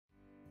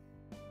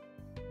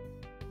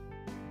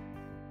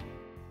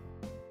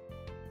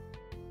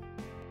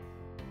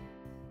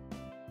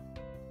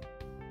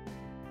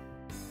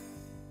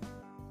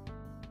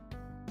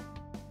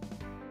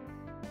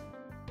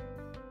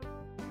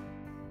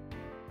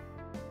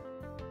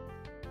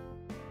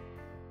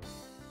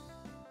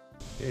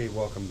Hey,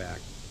 welcome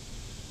back.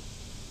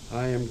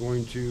 I am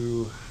going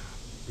to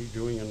be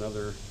doing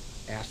another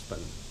Aspen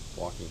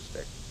walking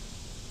stick.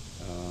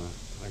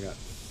 I got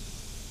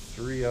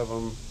three of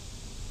them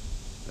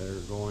that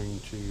are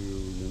going to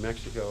New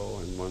Mexico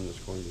and one that's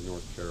going to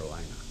North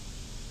Carolina.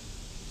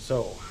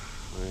 So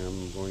I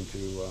am going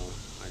to,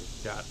 I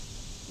got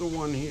the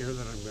one here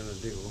that I'm going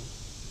to do.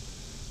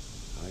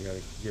 I got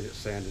to get it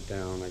sanded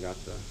down. I got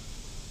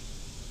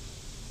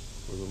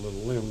where the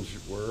little limbs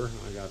were,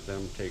 I got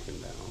them taken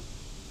down.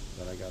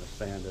 But I got to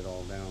sand it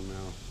all down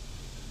now.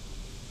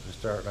 I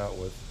start out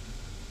with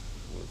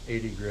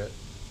 80 grit,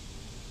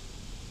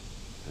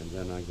 and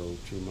then I go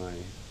to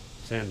my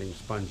sanding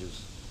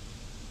sponges.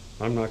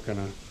 I'm not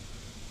gonna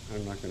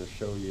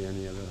show you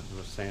any of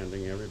the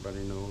sanding.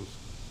 Everybody knows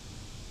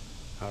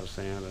how to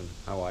sand and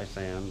how I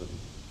sand, and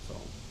so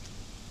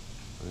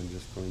I'm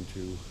just going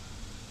to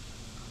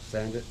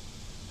sand it,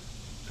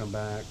 come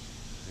back,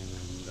 and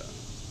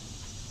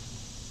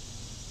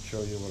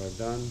show you what I've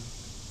done,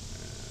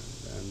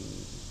 and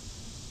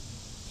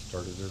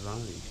start a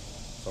design.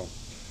 So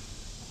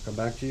come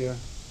back to you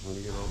when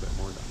we get a little bit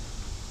more done.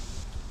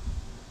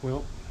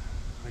 Well,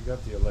 I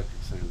got the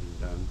electric sanding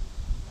done.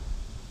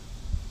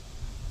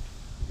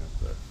 I got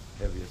the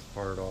heaviest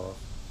part off.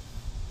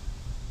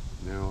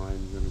 Now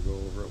I'm going to go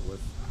over it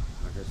with,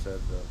 like I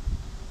said, the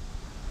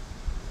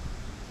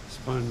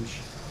sponge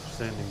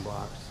sanding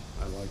blocks.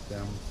 I like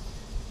them,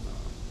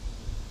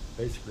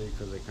 basically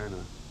because they kind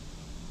of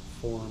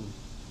form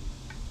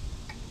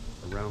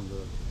around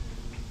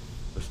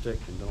the stick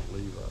and don't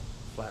leave a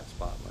flat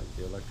spot like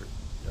the electric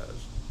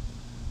does.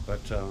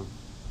 But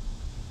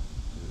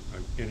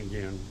and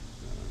again,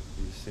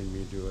 you've seen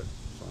me do it,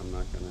 so I'm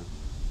not going to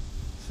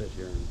sit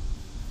here and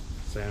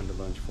sand a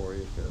bunch for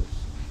you, because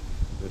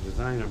the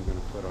design I'm going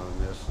to put on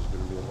this is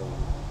going to be a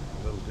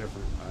little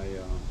different.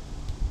 I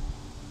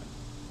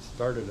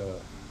started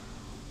a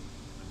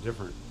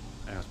different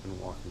Aspen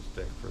walking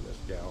stick for this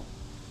gal,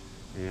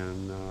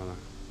 and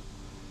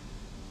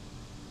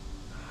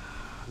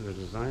the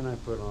design I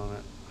put on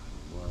it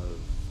was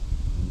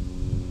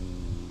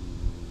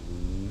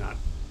not,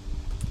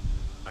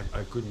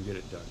 I couldn't get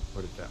it done,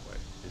 put it that way.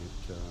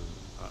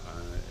 I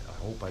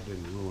hope I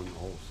didn't ruin the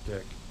whole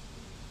stick,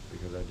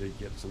 because I did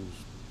get some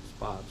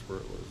spots where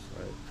it was,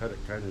 I cut it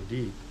kind of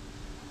deep,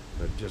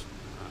 but just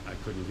I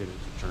couldn't get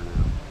it to turn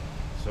out.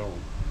 So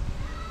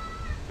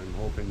I'm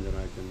hoping that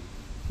I can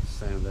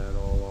sand that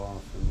all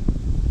off, and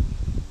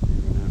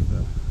even have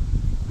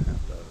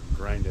to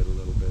grind it a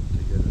little bit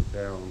to get it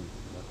down.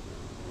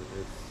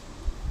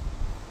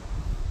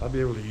 I'll be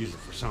able to use it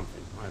for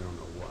something. I don't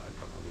know what,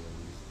 but I'll be able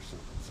to use it for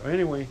something. So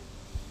anyway,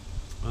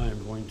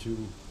 I'm going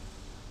to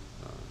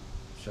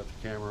shut the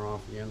camera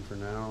off again for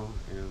now,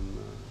 and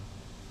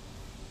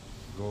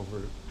go over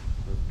it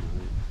with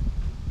my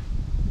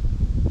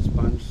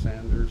sponge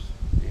sanders,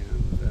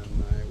 and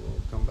then I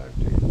will come back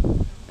to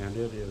you. And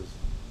it is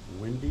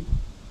windy.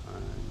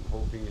 I'm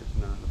hoping it's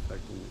not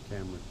affecting the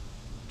camera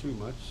too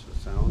much, the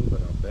sound,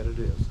 but I'll bet it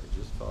is. I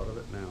just thought of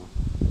it now.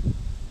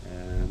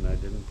 And I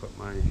didn't put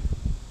my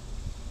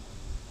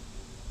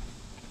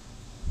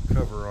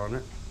cover on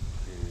it,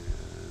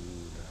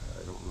 and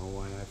I don't know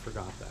why I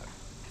forgot that.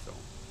 So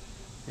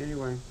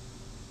anyway,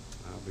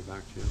 I'll be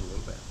back to you in a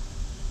little bit.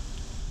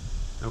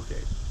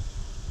 Okay,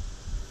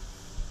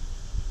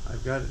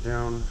 I've got it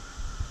down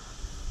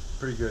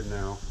pretty good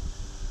now.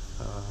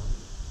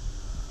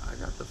 I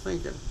got to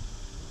thinking,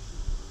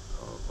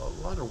 a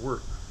lot of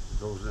work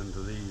goes into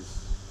these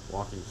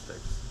walking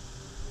sticks,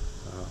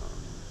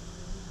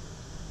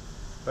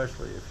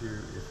 especially if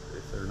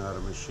they're not a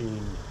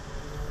machine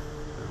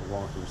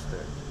walking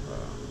stick.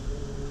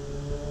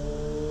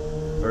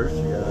 First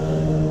you gotta,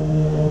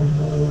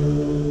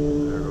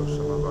 there goes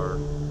some of our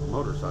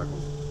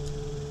motorcycles.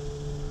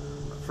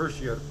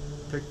 First you gotta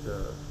pick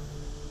the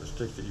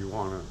stick that you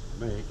want to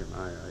make, and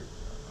I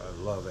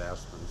love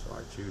Aspen, so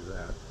I choose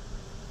that.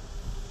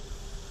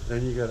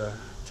 Then you gotta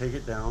take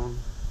it down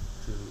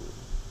to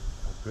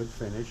a good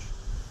finish,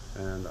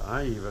 and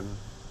I even,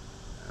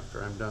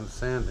 after I'm done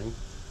sanding,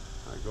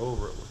 I go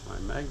over it with my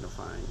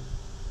magnifying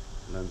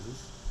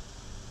lenses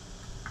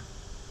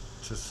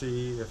to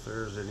see if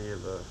there's any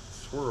of the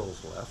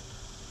swirls left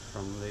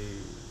from the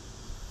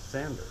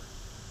sander.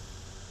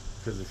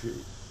 Because if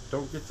you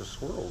don't get the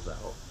swirls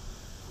out,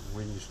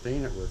 when you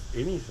stain it with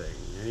anything,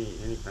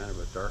 any kind of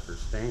a darker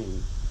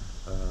stain,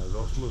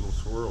 those little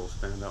swirls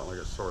stand out like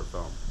a sore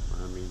thumb.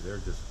 I mean,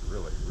 they're just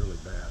really, really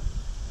bad.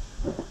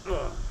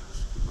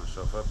 Scoot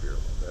myself up here a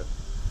little bit.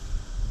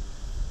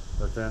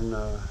 But then,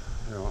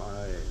 you know,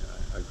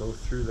 I go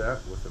through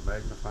that with the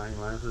magnifying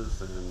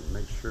lenses and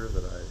make sure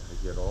that I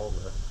get all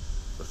the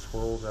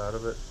swirls out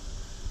of it.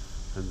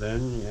 And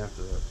then you have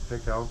to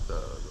pick out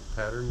the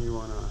pattern you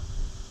want to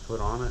put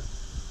on it,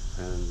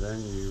 and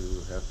then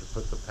you have to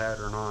put the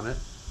pattern on it,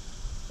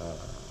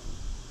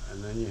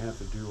 and then you have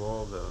to do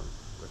all the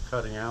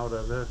cutting out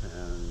of it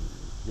and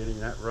getting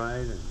that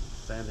right and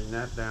sanding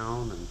that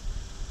down and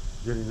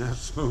getting that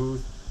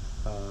smooth.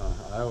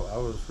 I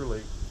was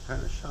really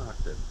kind of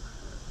shocked at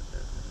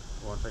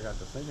once I got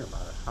to thinking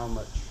about it, how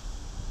much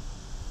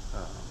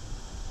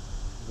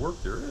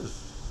work there is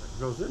that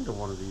goes into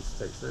one of these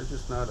sticks. They're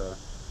just not a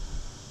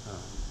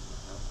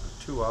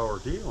 2-hour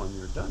deal and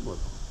you're done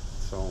with them.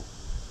 So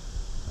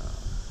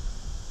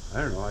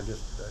I don't know. I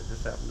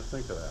just happened to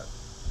think of that,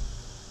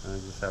 and I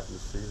just happened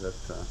to see that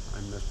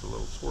I missed a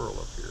little swirl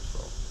up here, so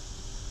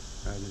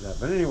I did that.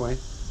 But anyway,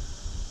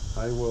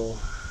 I will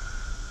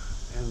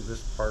end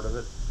this part of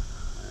it,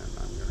 and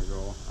I'm going to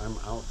go. I'm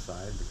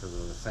outside because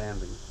of the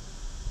sanding.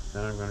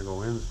 Then I'm going to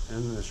go in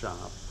the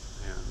shop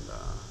and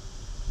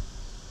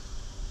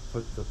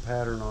put the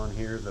pattern on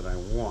here that I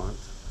want.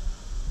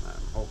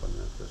 I'm hoping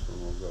that this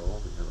one will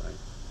go because I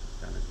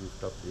kind of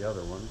goofed up the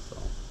other one, so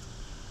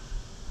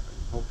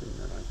I'm hoping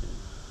that I can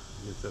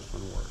get this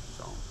one worked.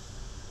 So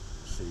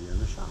see you in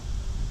the shop.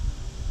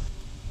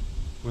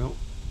 Well,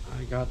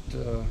 I got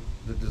the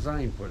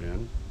design put in.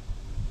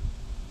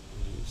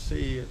 You can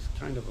see it's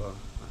kind of a,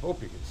 I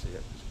hope you can see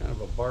it, it's kind of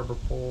a barber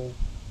pole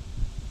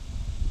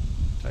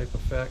type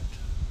effect.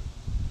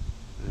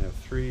 I have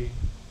three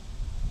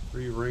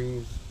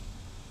rings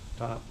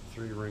top,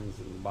 3 rings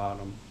in the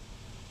bottom.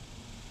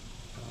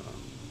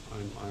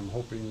 I'm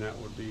hoping that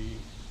will be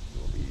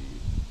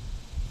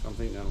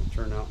something that'll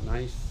turn out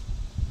nice.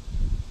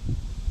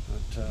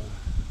 But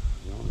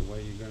the only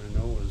way you're going to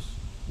know is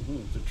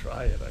to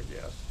try it, I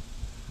guess.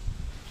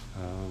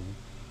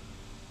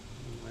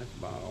 That's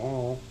about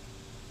all.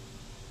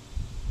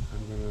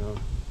 I'm going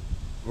to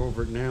go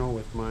over it now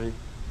with my,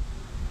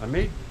 I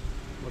made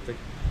what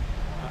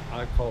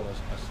I call a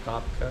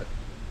stop cut.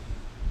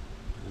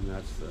 And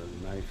that's the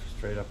knife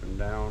straight up and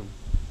down.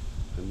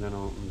 And then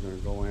I'm going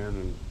to go in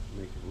and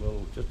make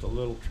just a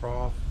little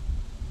trough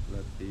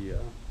that the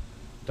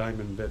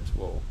diamond bits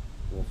will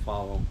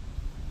follow.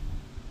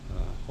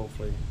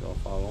 Hopefully they'll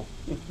follow.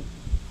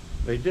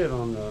 They did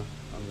on the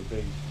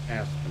big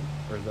Aspen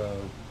or the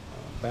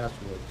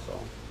basswood, so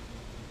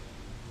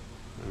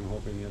I'm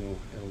hoping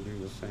it'll do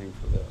the same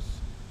for this.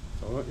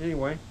 So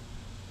anyway,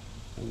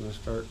 I'm going to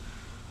start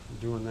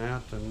doing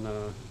that, and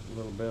a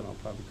little bit I'll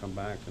probably come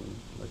back and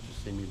let you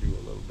see me do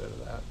a little bit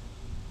of that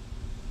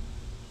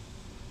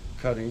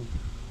cutting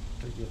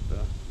to get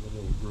the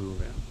little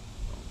groove in.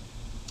 So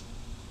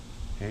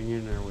hang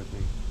in there with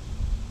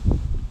me.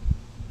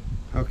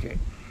 Okay,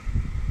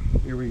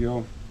 here we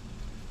go,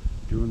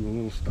 doing the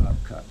little stop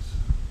cuts.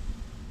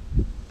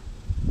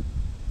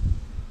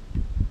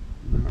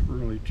 Not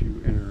really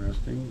too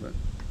interesting, but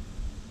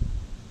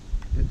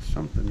it's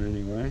something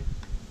anyway.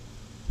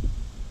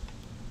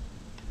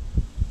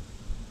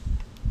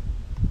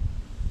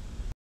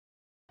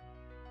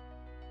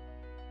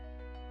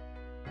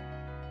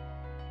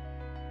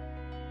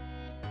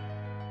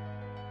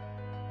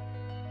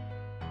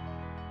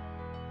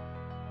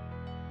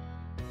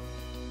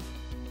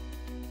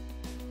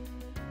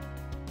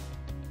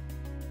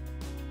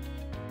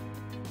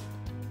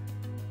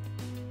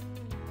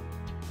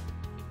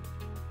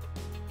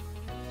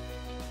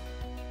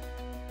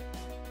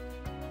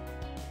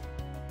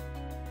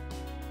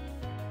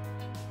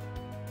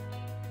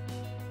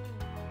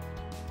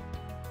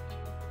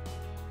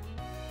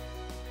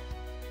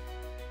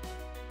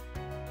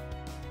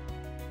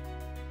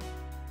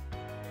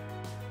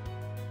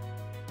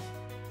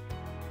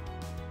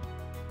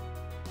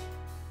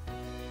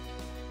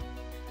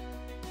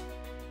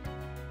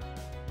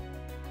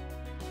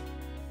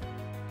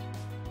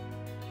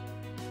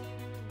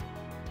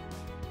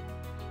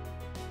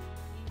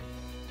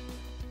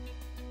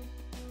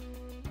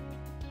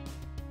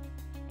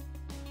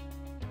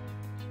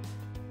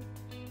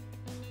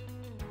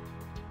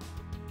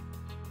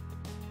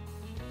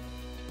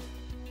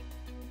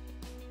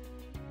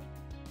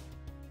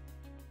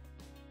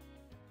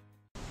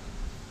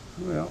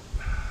 Well,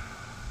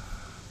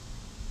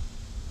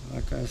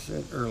 like I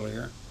said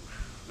earlier,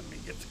 let me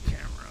get the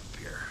camera up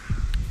here.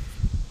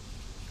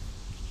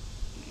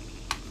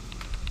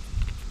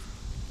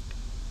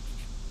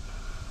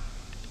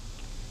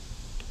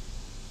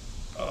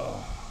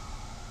 Oh,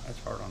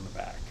 that's hard on the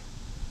back.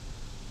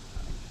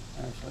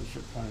 I actually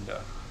should find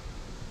a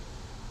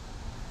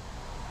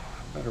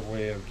better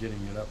way of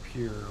getting it up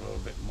here a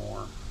little bit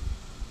more,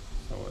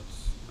 so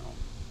it's, you know,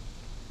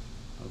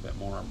 a little bit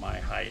more of my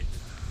height.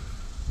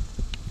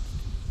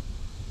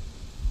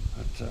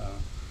 But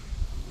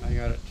I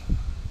got it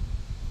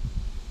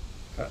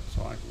cut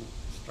so I can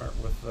start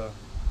with the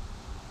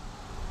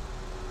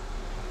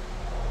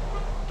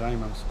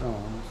diamond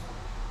stones.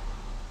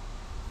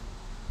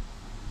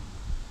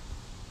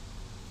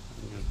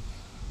 I'm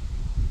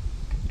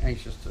just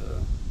anxious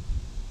to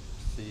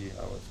see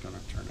how it's going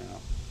to turn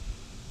out.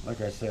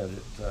 Like I said,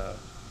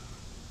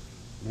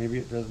 maybe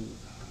it doesn't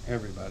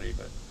everybody,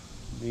 but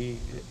me,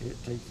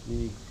 it takes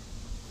me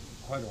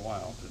quite a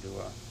while to do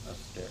a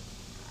stick.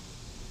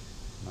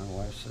 My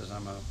wife says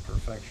I'm a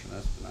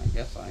perfectionist, and I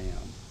guess I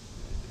am.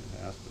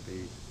 It has to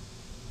be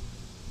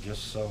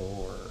just so,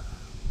 or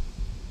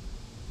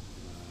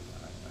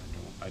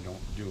I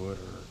don't do it,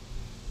 or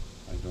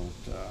I don't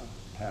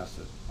pass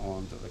it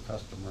on to the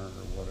customer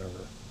or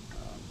whatever.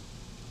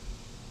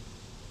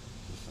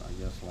 Just, I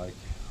guess, like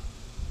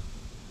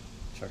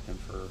checking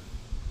for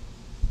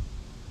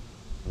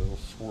little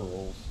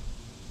swirls.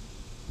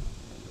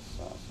 I just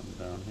saw some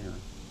down here.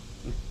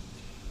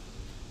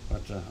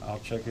 But I'll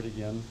check it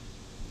again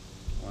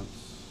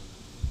once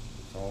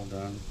it's all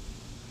done.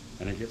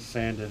 And it gets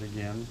sanded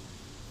again.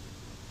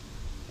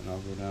 And I'll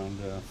go down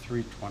to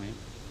 320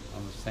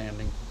 on the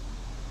sanding.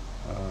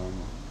 I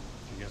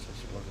guess I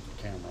should look at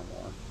the camera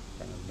more.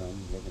 Kind of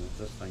done looking at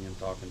this thing and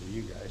talking to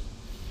you guys.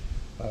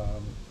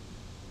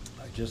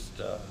 I just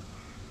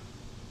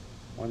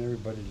want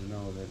everybody to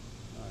know that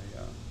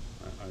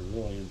I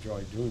really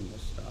enjoy doing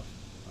this stuff.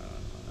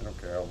 I don't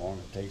care how long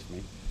it takes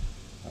me.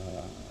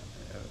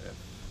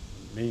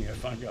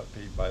 If I got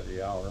paid by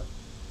the hour,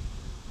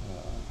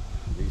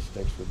 these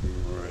sticks would be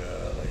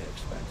really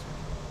expensive.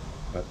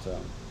 But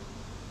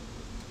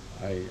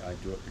I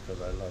do it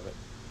because I love it.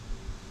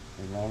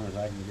 As long as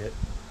I can get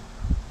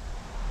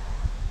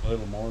a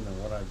little more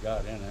than what I've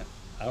got in it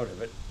out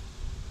of it,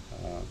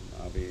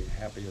 I'll be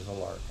happy as a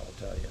lark, I'll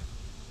tell you.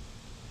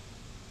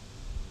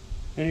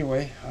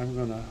 Anyway, I'm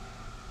gonna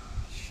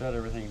shut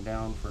everything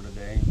down for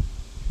today.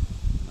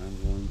 I'm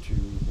going to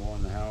go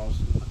in the house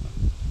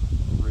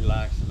and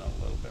relax in a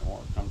little bit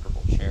more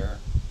comfortable chair.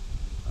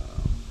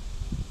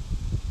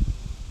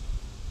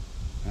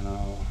 And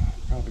I'll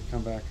probably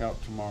come back out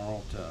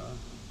tomorrow to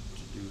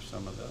do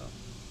some of the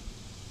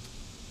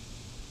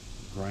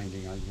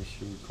grinding, I guess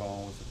you would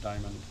call, with the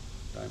diamond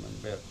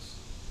bits.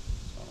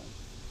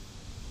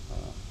 So,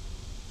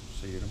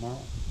 see you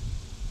tomorrow.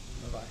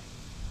 Bye-bye.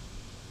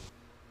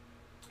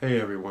 Hey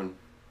everyone.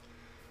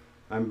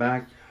 I'm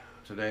back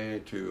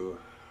today to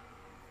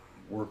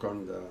work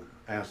on the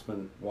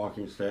Aspen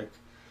walking stick,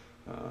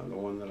 the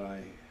one that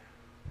I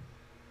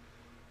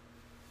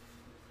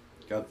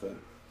got the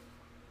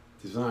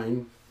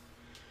design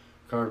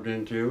carved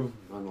into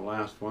on the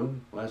last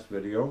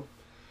video.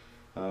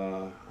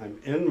 I'm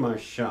in my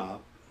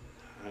shop.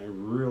 I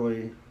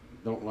really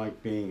don't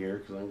like being here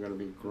because I'm going to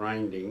be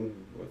grinding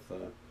with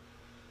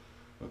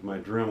my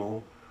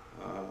Dremel.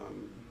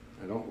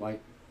 I don't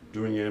like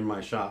doing it in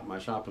my shop. My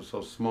shop is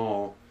so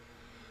small,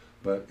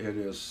 but it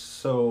is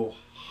so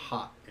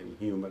hot and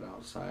humid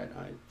outside.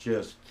 I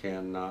just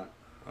cannot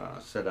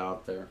sit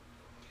out there.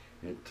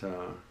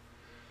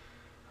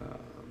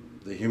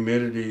 The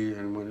humidity,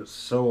 and when it's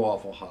so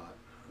awful hot,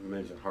 it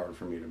makes it hard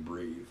for me to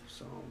breathe.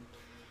 So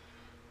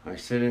I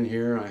sit in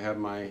here. I have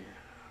my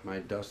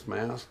dust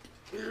mask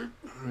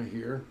right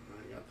here.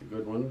 I got the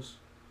good ones,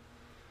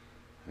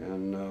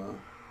 and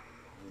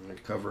I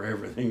cover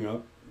everything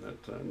up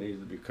that needs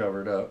to be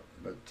covered up.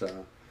 But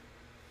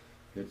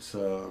it's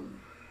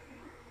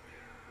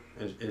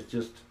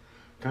just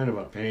kind of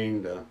a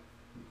pain to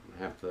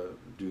have to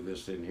do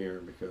this in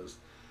here because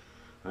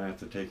I have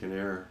to take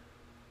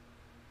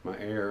my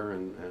air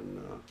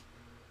and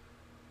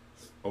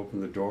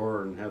open the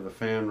door and have the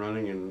fan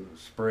running and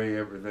spray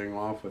everything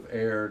off with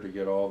air to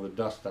get all the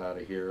dust out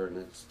of here, and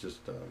it's just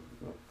a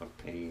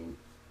pain,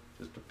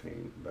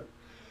 but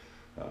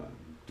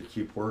to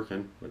keep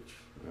working, which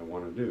I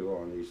want to do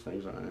on these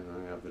things, I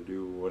have to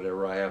do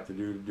whatever I have to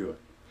do it.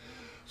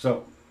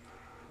 So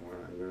what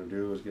I'm going to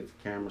do is get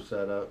the camera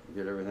set up,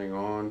 get everything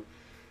on,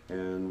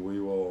 and we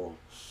will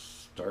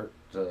start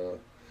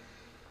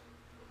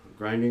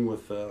grinding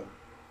with the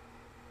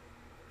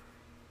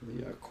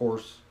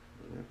coarse.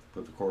 I have to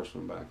put the coarse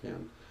one back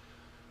in.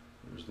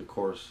 There's the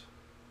coarse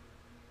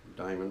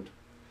diamond,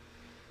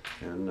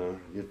 and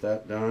get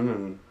that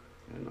done,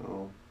 and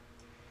I'll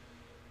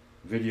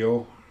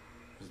video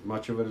as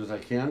much of it as I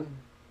can,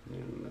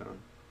 and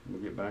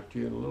we'll get back to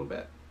you in a little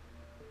bit.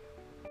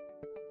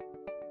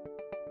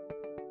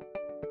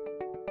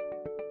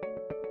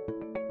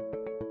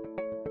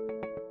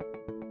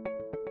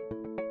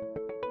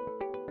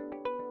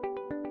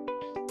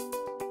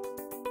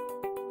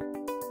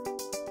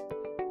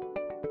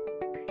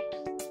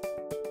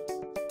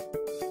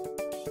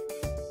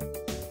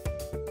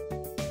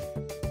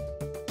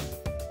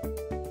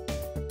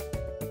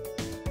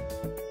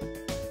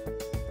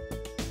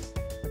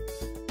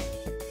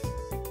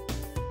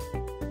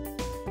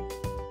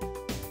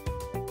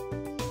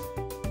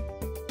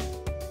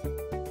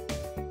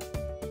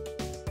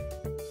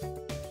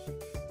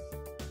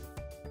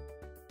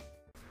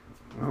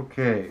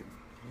 Okay,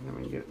 let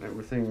me get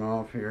everything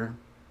off here.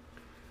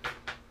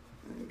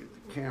 Let me get the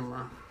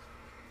camera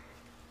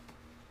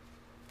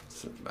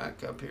set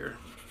back up here.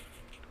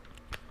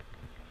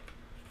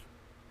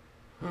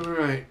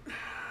 Alright,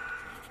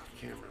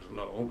 camera's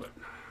low, but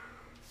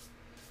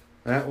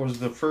that was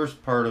the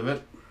first part of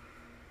it.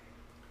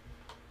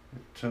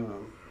 It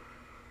come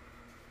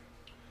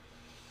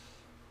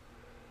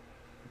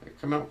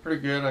out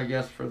pretty good, I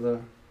guess,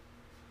 for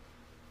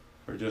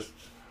just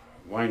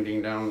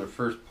winding down the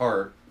first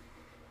part.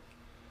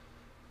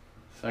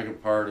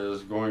 Second part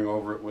is going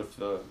over it with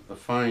the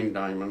fine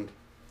diamond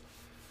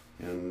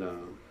and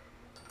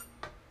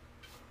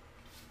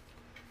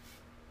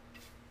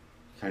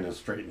kind of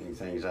straightening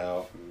things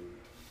out,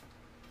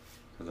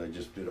 because I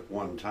just did it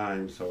one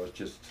time, so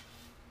it's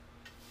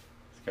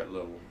got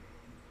little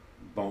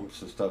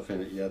bumps and stuff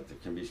in it yet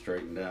that can be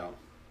straightened out.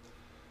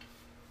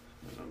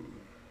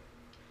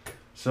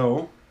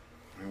 So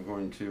I'm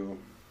going to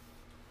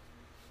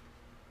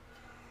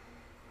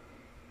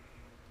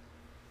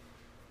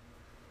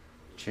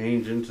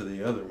change into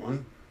the other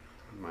one,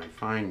 my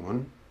fine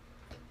one.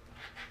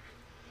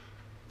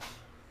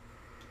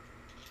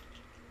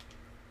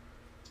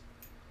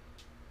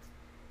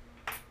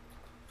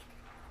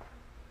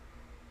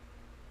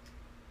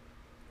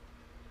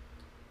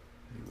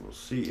 And we'll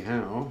see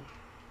how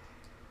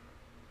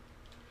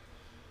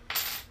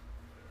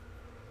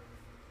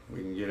we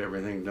can get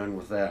everything done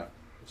with that.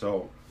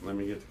 So let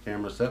me get the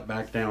camera set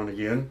back down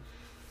again,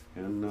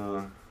 and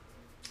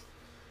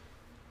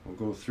we'll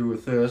go through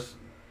with this.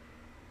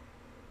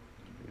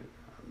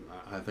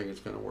 I think it's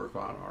going to work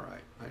out all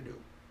right. I do.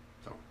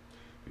 So,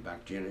 be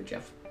back to you in a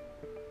jiff.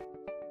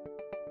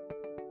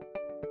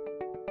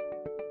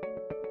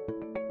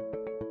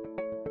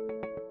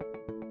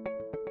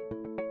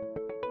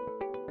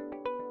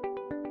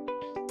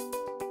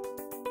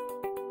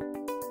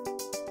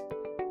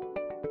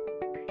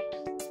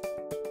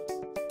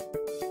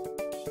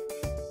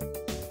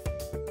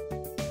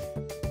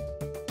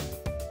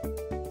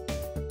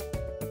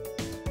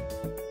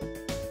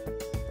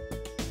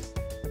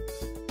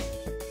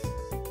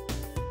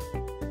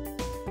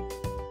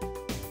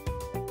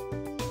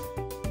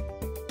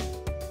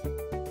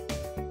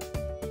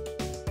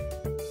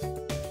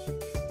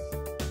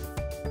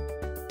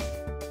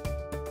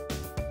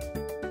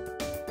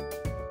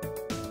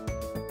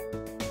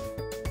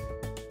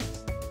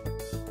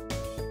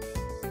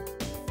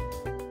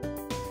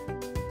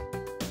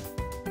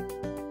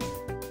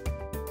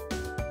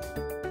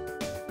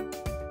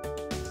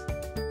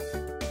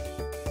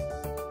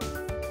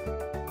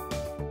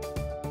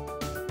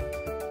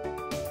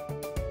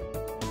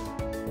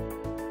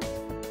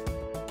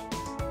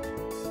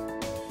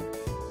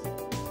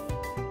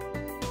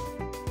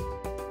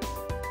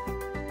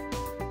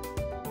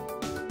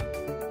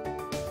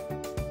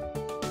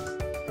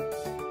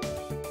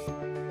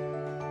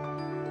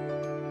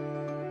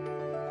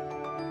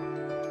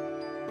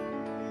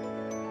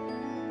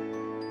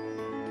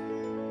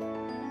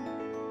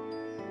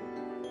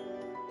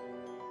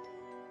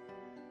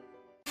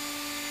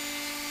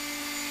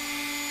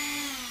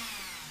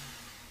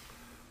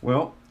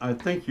 Well, I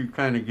think you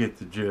kind of get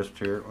the gist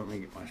here. Let me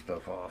get my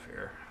stuff off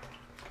here.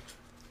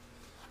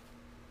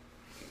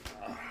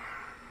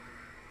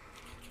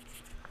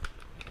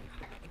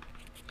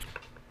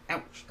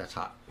 Ouch, that's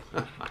hot.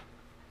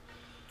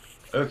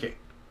 Okay,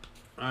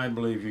 I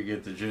believe you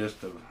get the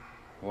gist of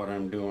what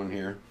I'm doing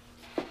here.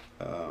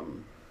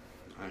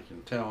 I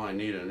can tell I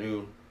need a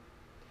new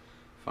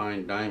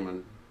fine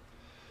diamond.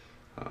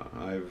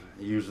 I've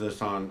used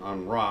this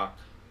on rock,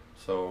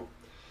 so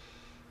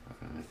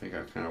I think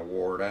I kind of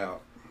wore it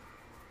out.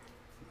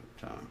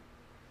 But,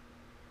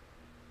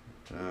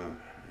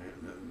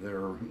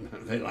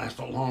 they last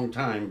a long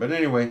time. But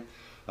anyway,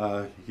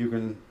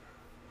 you've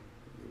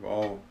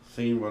all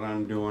seen what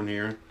I'm doing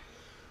here.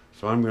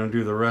 So I'm going to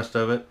do the rest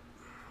of it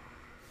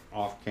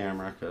off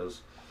camera,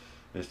 because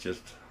it's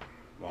just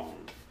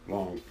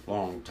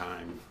long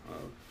time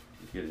of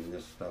getting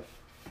this stuff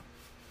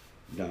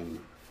done.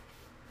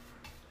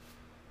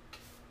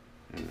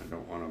 And I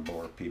don't want to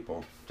bore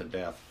people to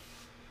death.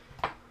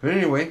 But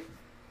anyway,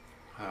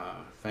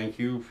 thank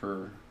you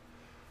for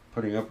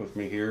putting up with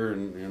me here,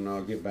 and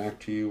I'll get back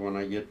to you when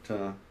I get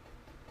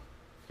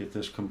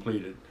this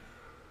completed,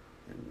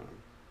 and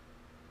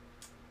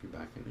be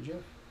back in a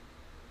jiff.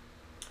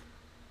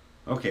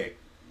 Okay,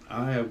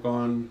 I have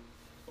gone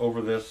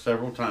over this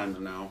several times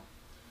now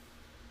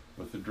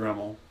with the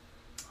Dremel.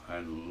 I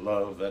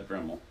love that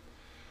Dremel.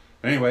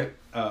 Anyway,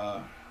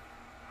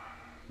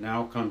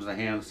 now comes the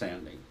hand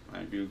sanding.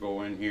 I do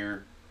go in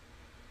here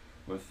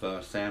with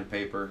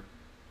sandpaper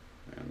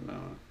and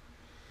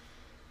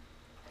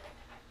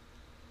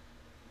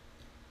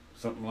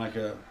something like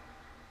a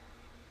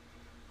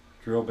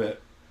drill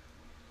bit,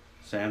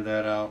 sand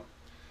that out,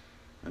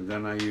 and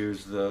then I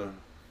use the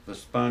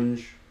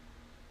sponge,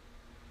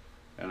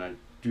 and I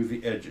do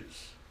the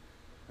edges.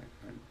 I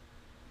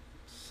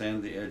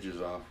sand the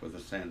edges off with the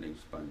sanding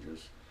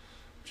sponges,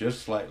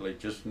 just slightly,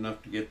 just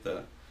enough to get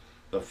the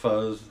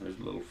fuzz. There's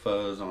a little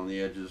fuzz on the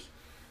edges,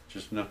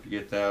 just enough to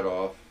get that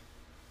off,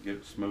 get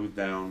it smoothed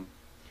down,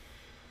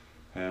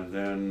 and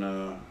then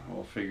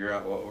we'll figure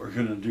out what we're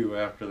going to do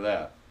after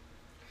that.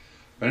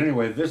 But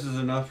anyway, this is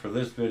enough for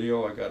this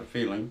video, I got a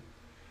feeling.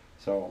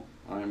 So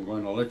I'm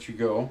going to let you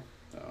go.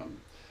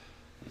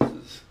 This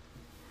is,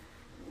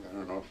 I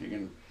don't know if you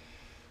can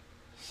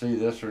see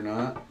this or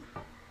not.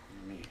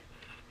 Let me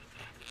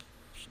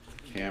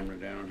put the camera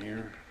down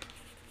here.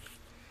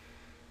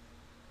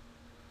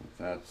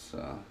 That's,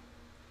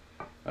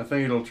 I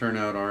think it'll turn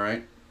out all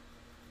right.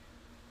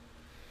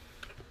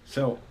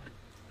 So,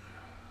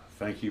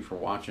 thank you for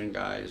watching,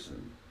 guys,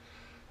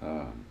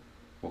 and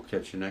we'll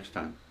catch you next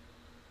time.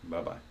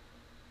 Bye-bye.